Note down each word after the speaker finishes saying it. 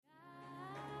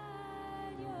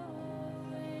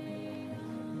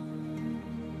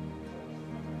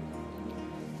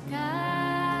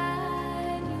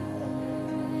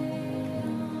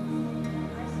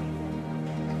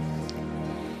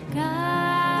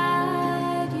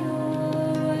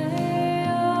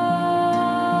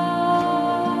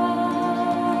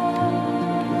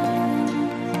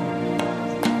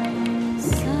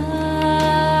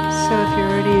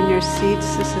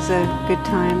moments, this is a good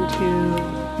time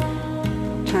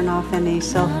to turn off any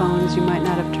cell phones you might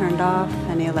not have turned off,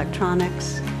 any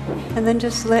electronics, and then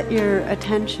just let your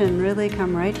attention really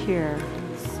come right here.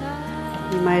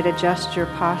 You might adjust your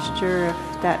posture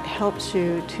if that helps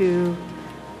you to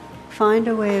find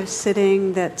a way of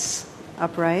sitting that's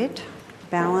upright,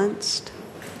 balanced,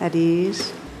 at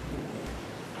ease.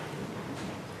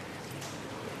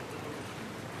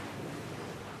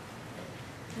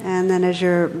 And then as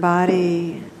your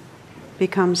body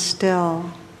becomes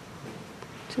still,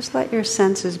 just let your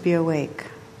senses be awake.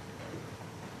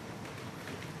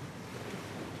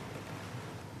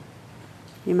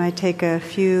 You might take a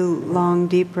few long,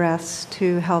 deep breaths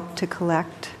to help to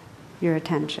collect your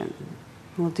attention.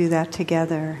 We'll do that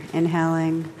together,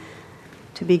 inhaling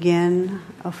to begin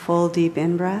a full, deep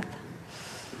in-breath.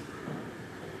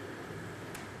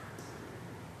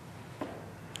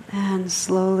 And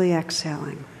slowly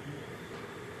exhaling.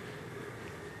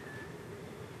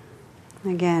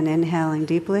 Again, inhaling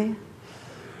deeply.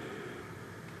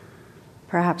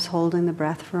 Perhaps holding the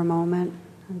breath for a moment.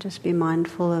 And just be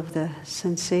mindful of the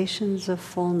sensations of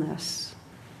fullness.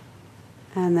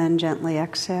 And then gently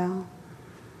exhale.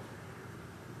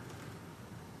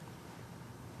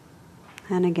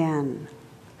 And again,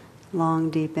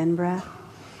 long, deep in-breath.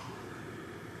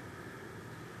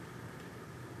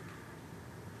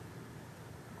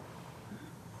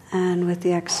 And with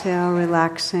the exhale,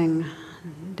 relaxing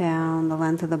down the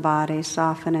length of the body,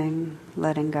 softening,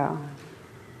 letting go.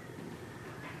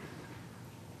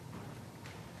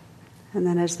 And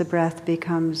then as the breath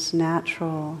becomes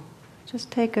natural,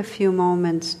 just take a few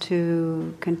moments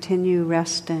to continue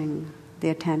resting the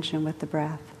attention with the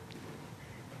breath.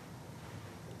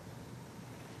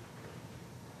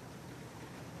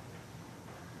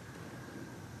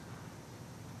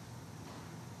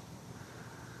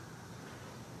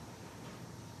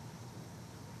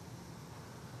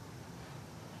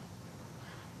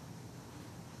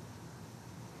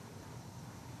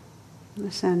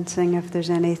 Sensing if there's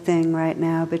anything right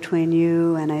now between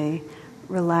you and a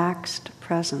relaxed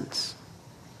presence.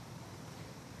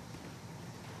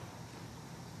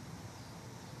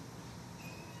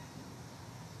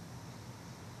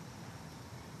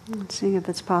 And seeing if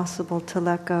it's possible to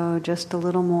let go just a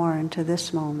little more into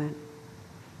this moment.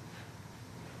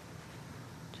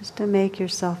 Just to make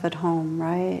yourself at home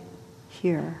right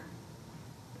here.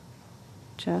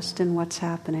 Just in what's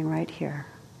happening right here.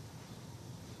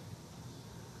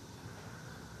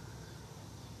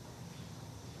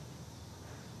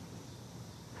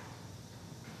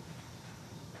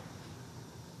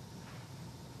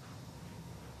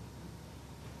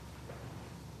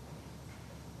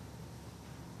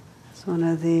 So one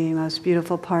of the most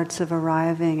beautiful parts of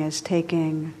arriving is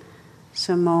taking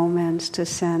some moments to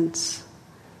sense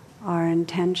our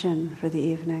intention for the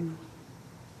evening.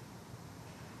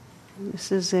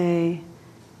 This is an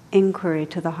inquiry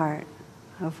to the heart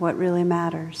of what really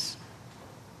matters.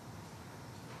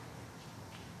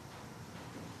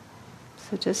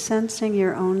 So just sensing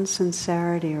your own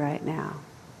sincerity right now.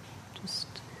 Just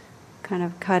kind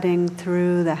of cutting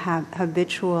through the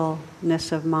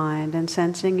habitualness of mind and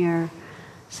sensing your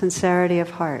sincerity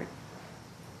of heart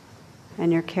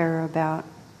and your care about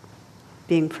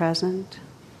being present,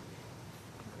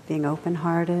 being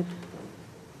open-hearted,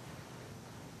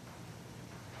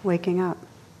 waking up.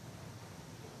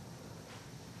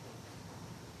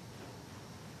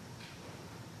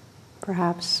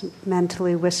 Perhaps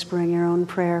mentally whispering your own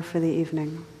prayer for the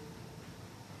evening.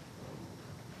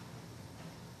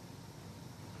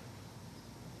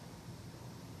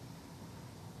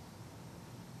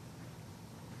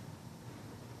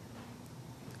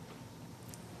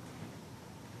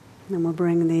 And we'll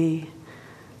bring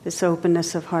this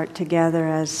openness of heart together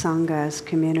as Sangha, as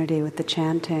community with the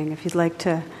chanting. If you'd like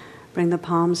to bring the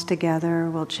palms together,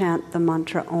 we'll chant the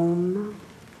mantra Om.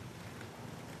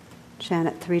 Chant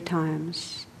it 3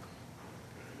 times.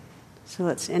 So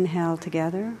let's inhale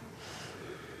together.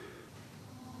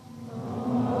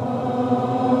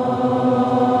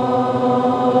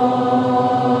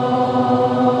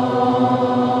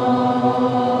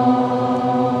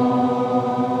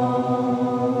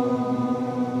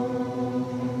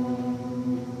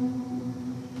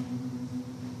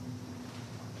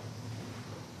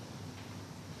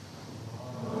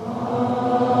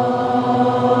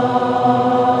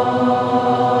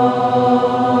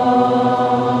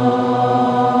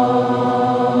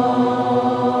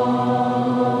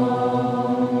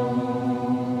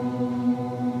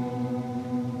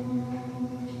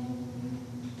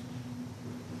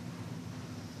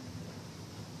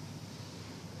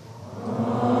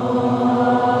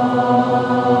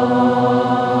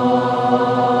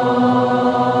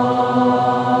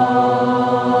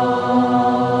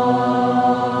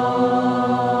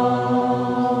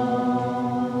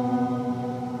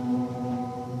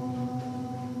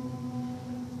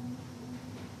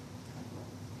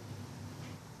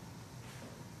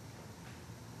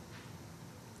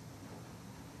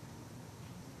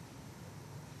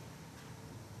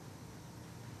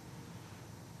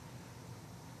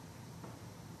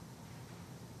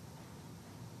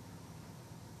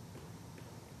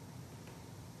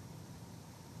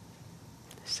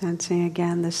 Sensing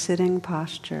again the sitting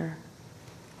posture.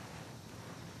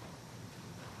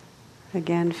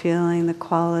 Again, feeling the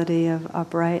quality of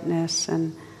uprightness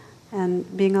and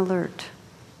being alert.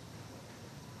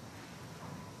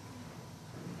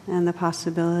 And the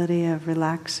possibility of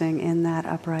relaxing in that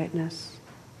uprightness.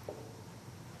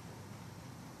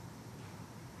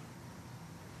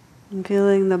 And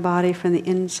feeling the body from the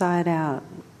inside out,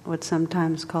 what's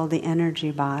sometimes called the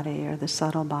energy body or the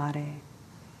subtle body.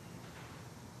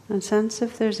 And sense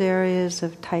if there's areas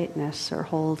of tightness or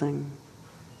holding.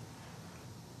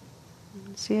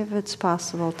 See if it's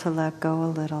possible to let go a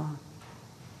little.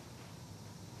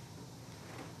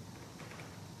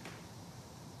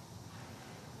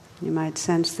 You might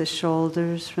sense the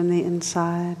shoulders from the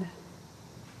inside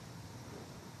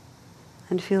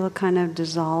and feel a kind of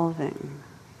dissolving,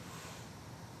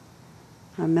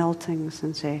 a melting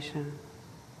sensation.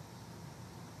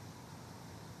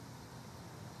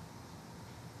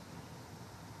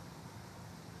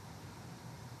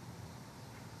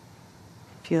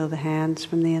 Feel the hands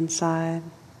from the inside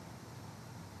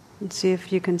and see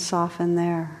if you can soften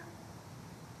there.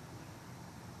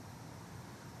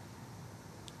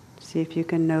 See if you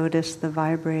can notice the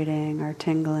vibrating or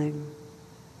tingling,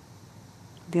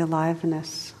 the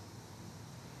aliveness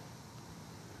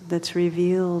that's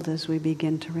revealed as we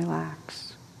begin to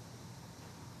relax.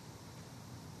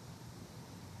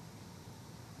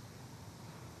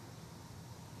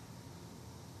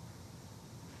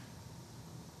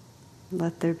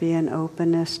 Let there be an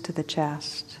openness to the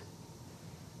chest.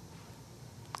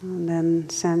 And then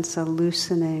sense a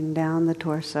loosening down the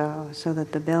torso so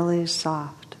that the belly is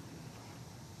soft.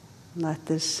 Let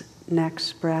this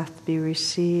next breath be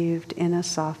received in a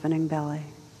softening belly.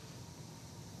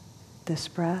 This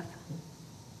breath.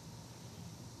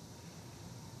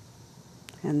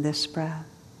 And this breath.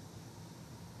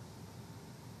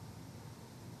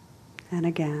 And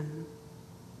again.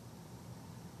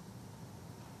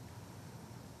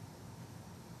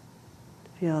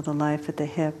 Feel the life at the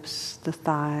hips, the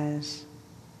thighs,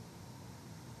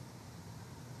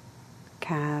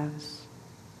 calves.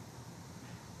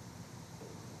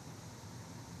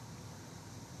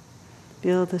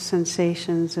 Feel the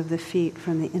sensations of the feet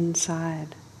from the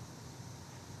inside.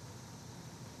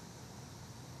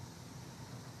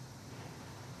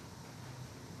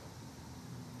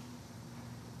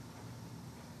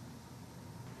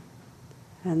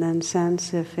 And then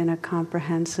sense if in a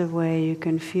comprehensive way you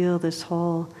can feel this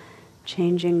whole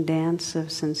changing dance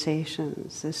of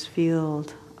sensations, this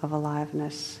field of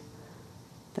aliveness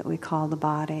that we call the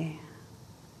body.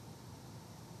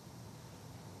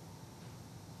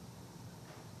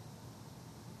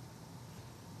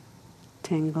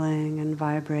 Tingling and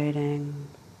vibrating,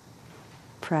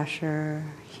 pressure,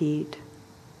 heat,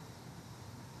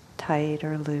 tight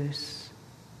or loose.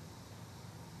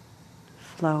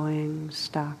 Flowing,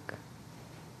 stuck.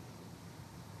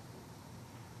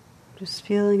 Just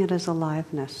feeling it as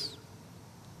aliveness.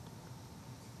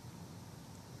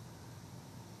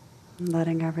 And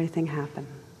letting everything happen.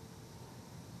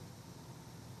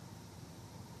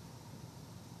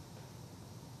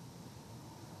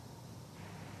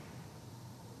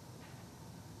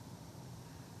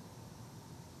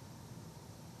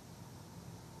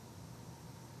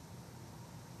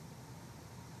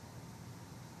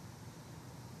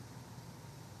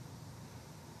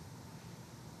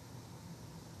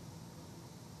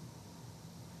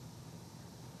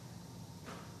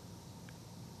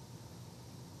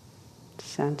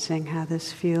 Sensing how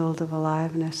this field of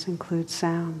aliveness includes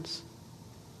sounds.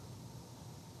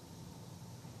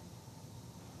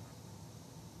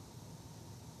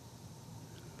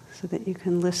 So that you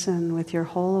can listen with your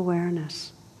whole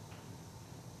awareness.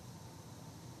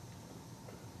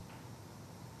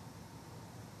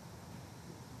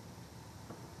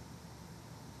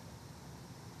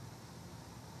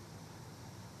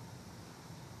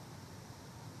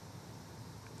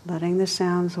 Letting the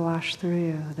sounds wash through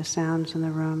you, the sounds in the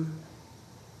room.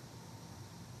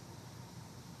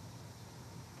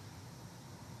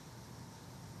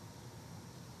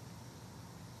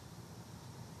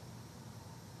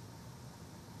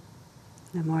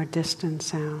 The more distant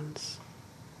sounds.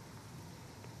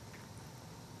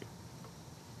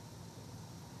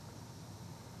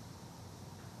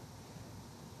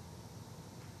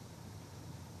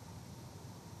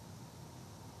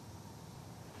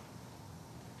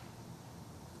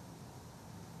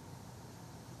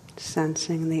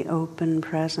 Sensing the open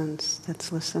presence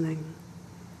that's listening.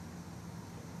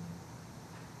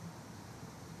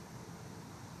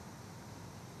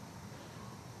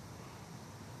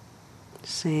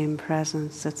 Same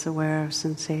presence that's aware of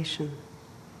sensation.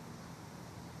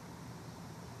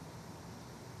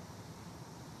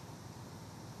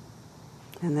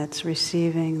 and that's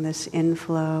receiving this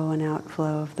inflow and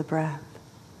outflow of the breath.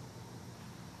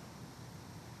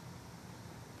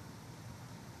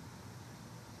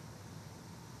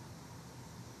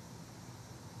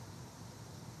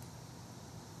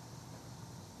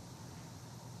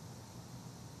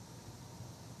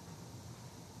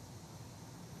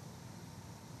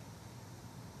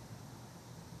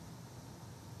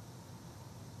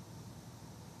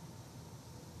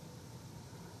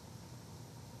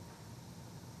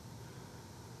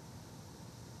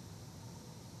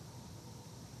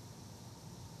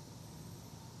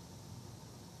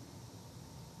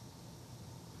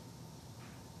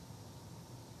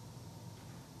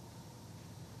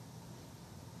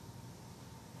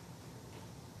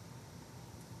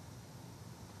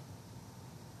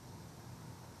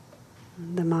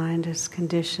 The mind is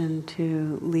conditioned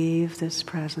to leave this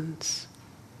presence.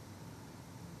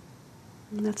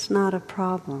 And that's not a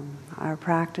problem. Our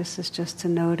practice is just to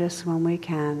notice when we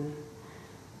can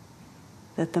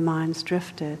that the mind's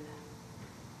drifted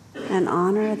and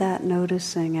honor that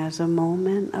noticing as a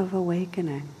moment of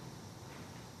awakening.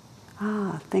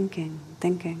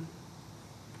 Thinking,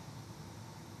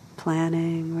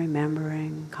 planning,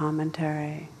 remembering,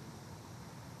 commentary.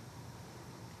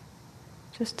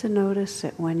 Just to notice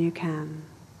it when you can,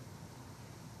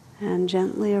 and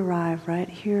gently arrive right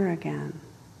here again.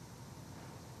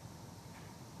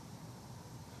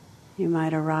 You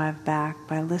might arrive back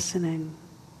by listening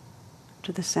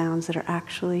to the sounds that are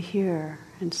actually here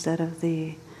instead of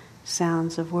the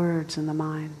sounds of words in the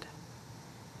mind.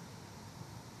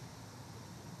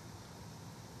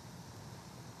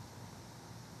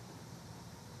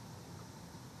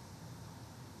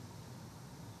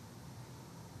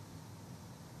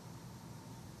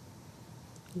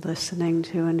 Listening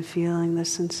to and feeling the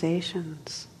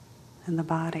sensations in the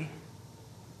body.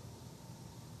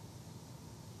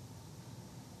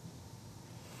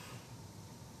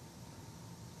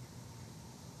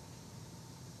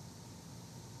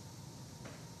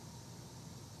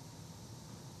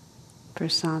 For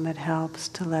some, it helps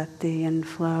to let the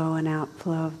inflow and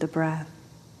outflow of the breath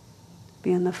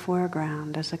be in the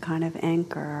foreground as a kind of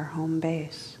anchor or home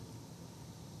base.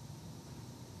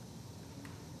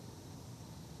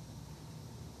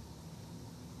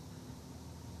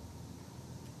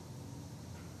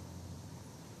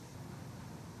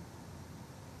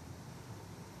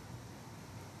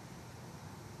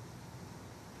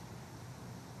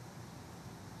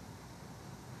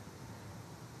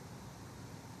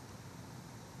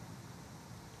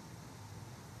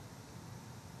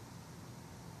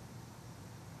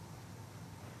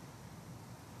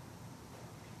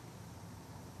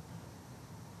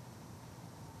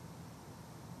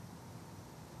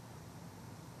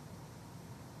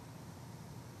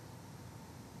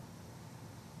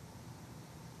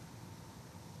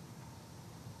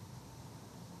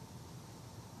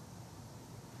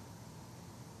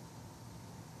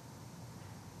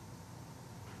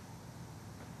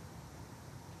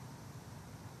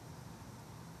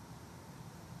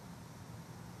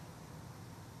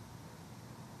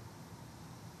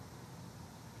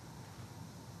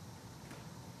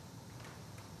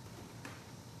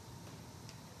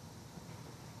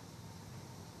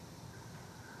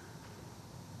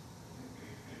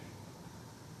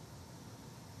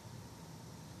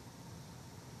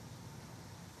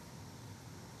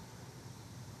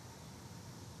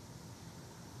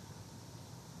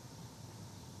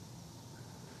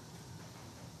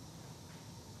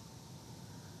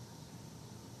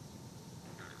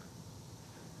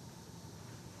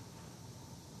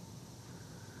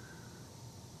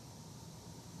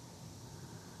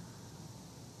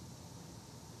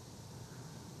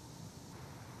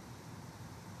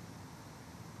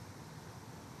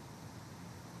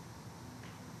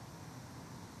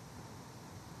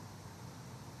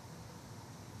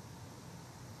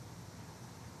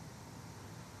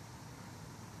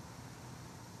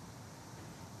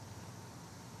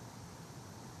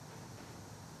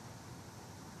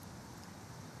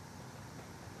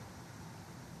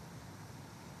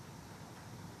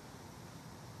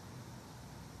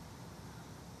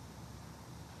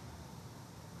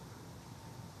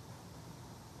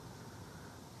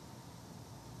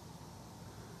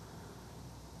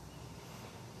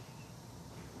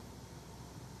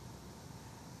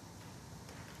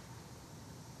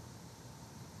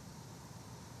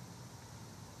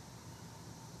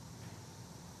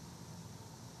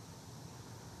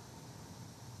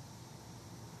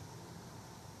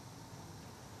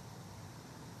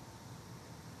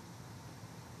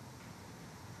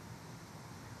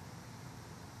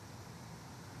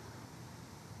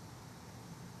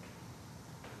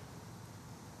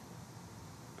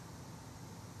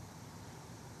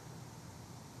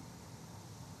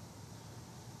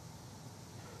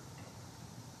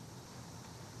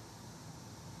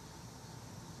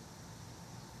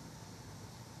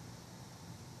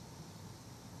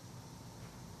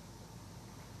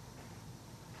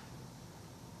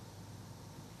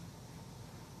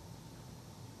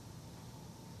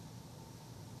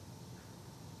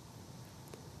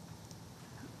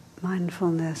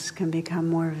 mindfulness can become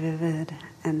more vivid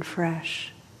and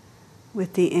fresh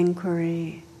with the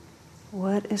inquiry,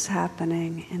 what is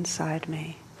happening inside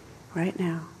me right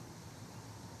now?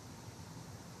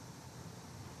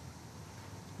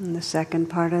 And the second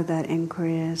part of that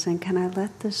inquiry is, and can I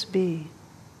let this be?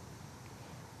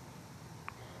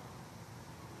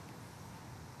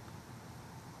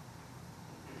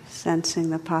 Sensing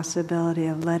the possibility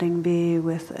of letting be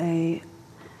with a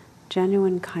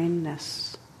genuine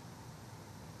kindness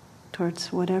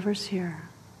towards whatever's here.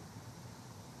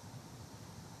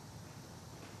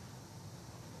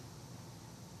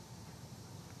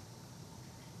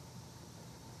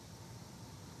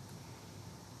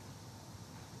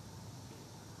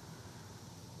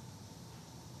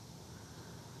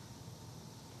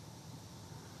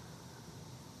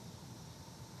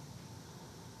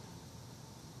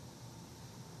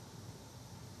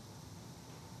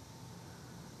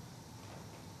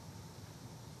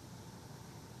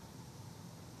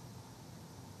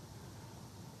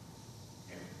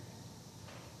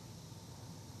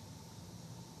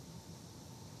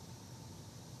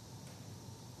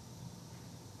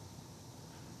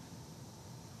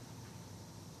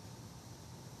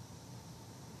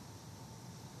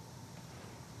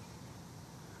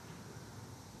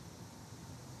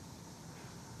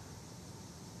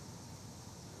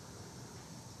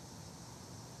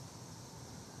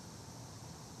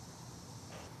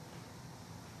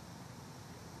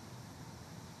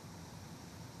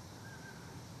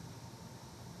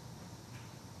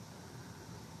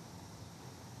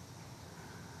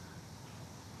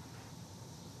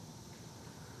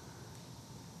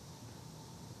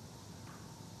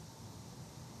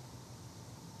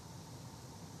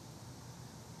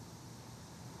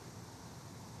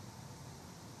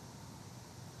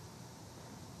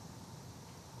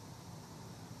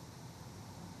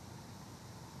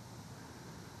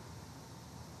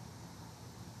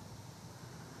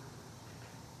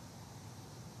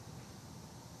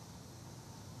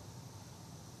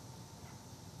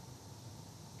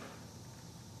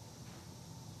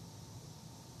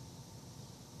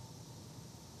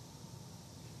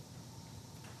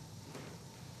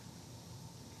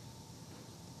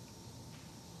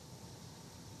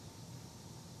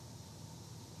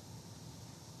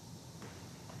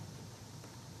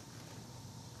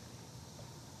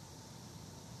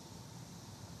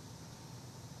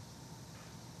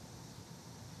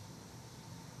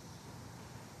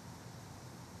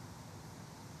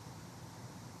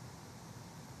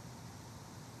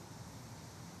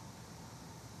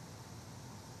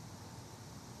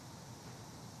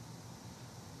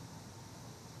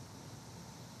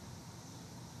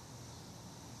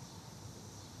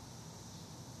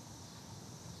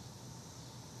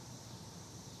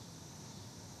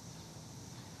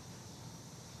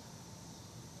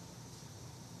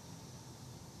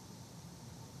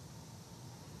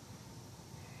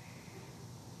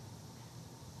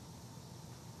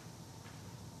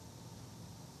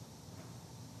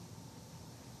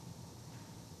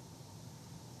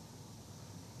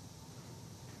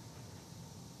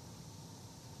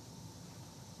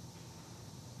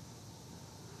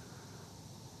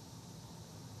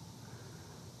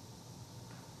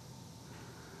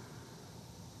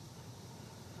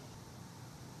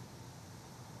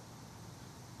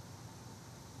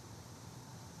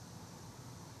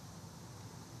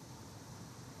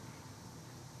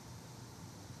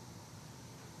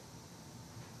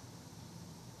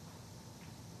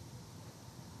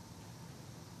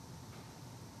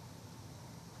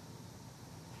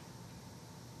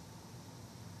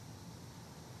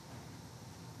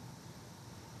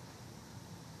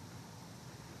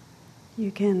 You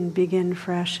can begin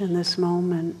fresh in this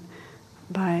moment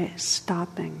by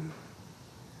stopping,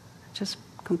 just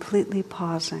completely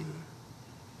pausing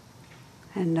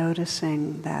and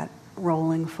noticing that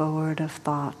rolling forward of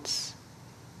thoughts.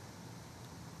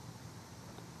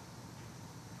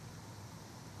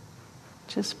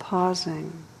 Just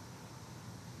pausing,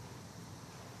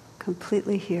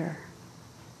 completely here,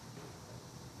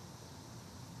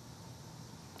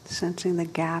 sensing the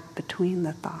gap between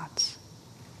the thoughts,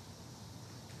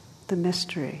 the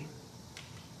mystery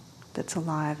that's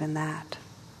alive in that.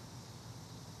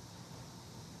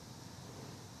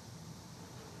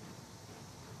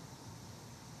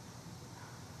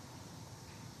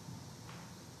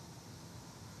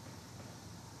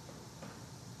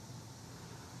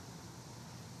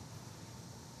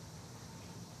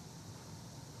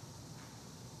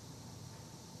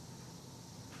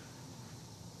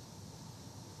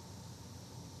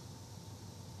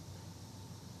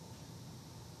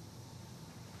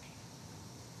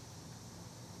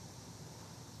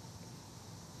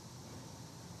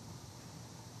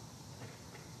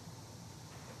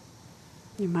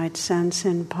 You might sense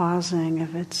in pausing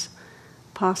if it's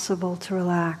possible to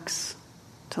relax,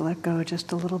 to let go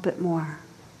just a little bit more.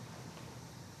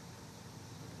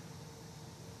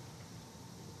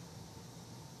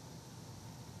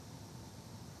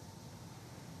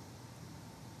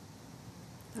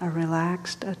 A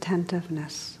relaxed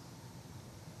attentiveness.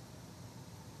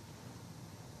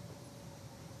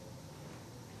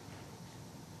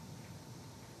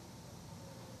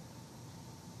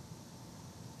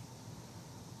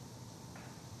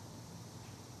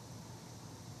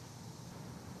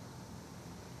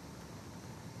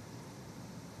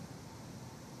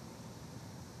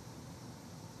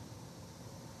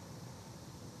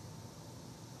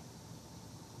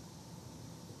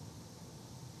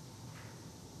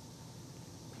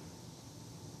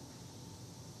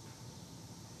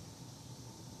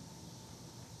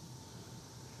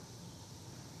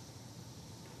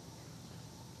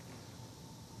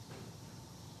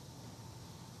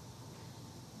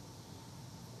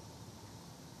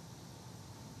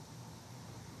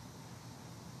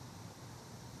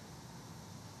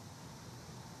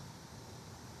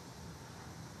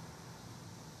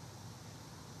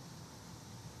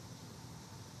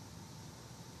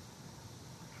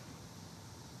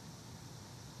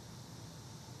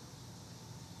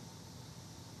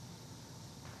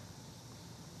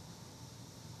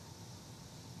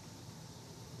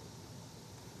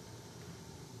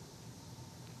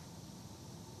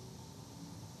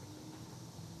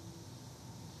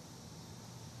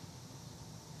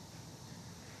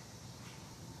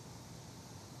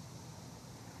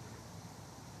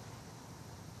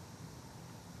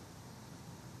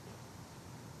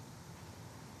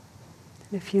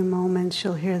 In a few moments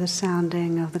you'll hear the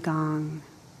sounding of the gong,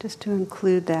 just to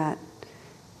include that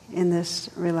in this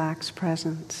relaxed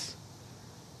presence.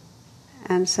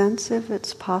 And sense if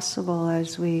it's possible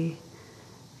as we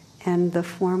end the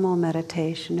formal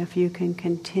meditation, if you can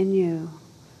continue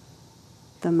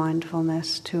the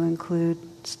mindfulness to include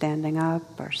standing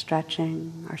up or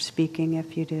stretching or speaking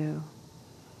if you do.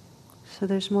 So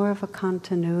there's more of a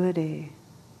continuity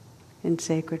in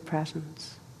sacred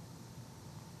presence.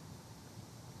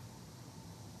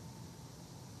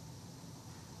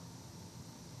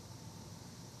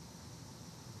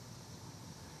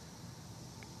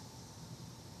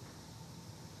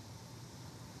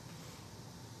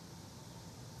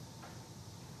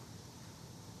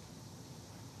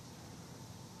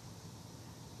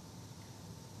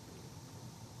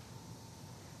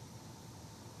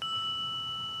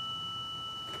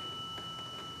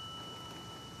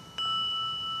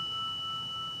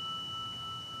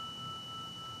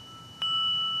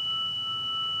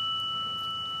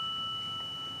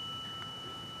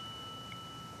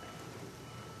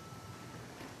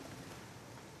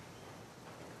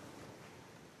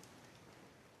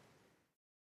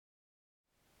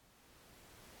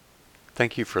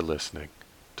 Thank you for listening.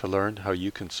 To learn how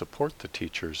you can support the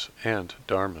teachers and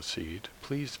Dharma Seed,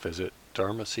 please visit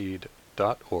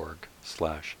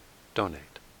dharmaseed.org/donate.